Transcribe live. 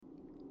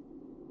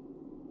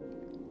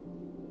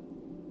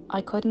I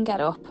couldn't get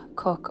up,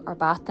 cook, or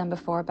bath them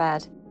before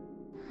bed.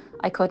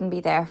 I couldn't be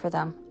there for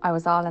them. I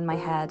was all in my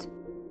head.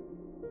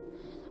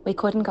 We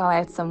couldn't go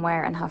out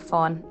somewhere and have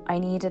fun. I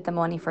needed the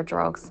money for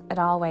drugs. It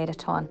all weighed a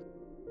ton.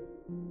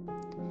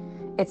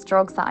 It's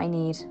drugs that I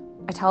need.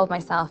 I told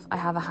myself I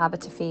have a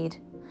habit to feed.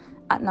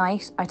 At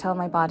night, I told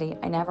my body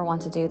I never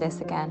want to do this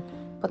again.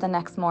 But the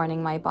next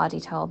morning, my body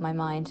told my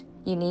mind,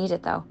 you need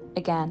it though,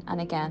 again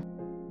and again.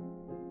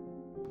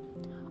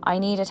 I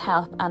needed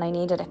help and I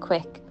needed it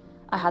quick.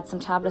 I had some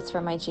tablets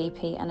from my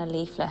GP and a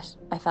leaflet.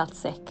 I felt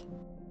sick.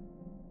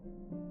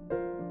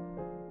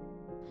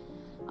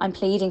 I'm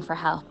pleading for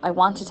help. I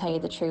want to tell you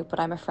the truth, but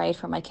I'm afraid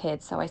for my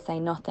kids, so I say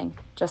nothing,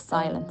 just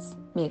silence,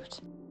 mute.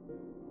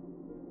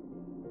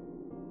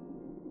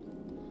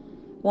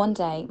 One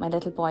day, my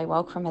little boy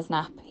woke from his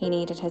nap. He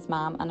needed his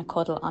mum and a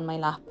cuddle on my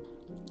lap.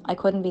 I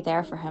couldn't be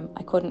there for him.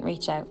 I couldn't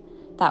reach out.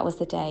 That was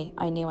the day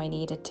I knew I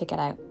needed to get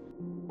out.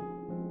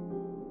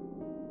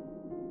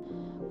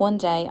 One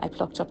day, I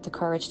plucked up the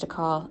courage to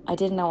call. I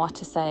didn't know what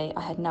to say.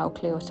 I had no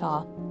clue at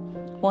all.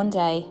 One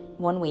day,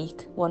 1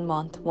 week, 1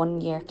 month,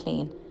 1 year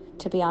clean.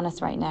 To be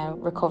honest right now,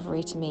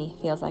 recovery to me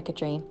feels like a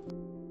dream.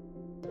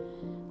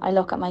 I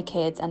look at my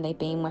kids and they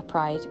beam with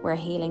pride. We're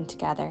healing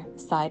together,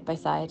 side by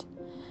side.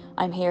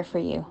 I'm here for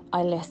you.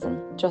 I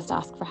listen. Just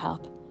ask for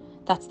help.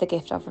 That's the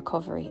gift of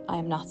recovery. I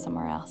am not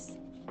somewhere else.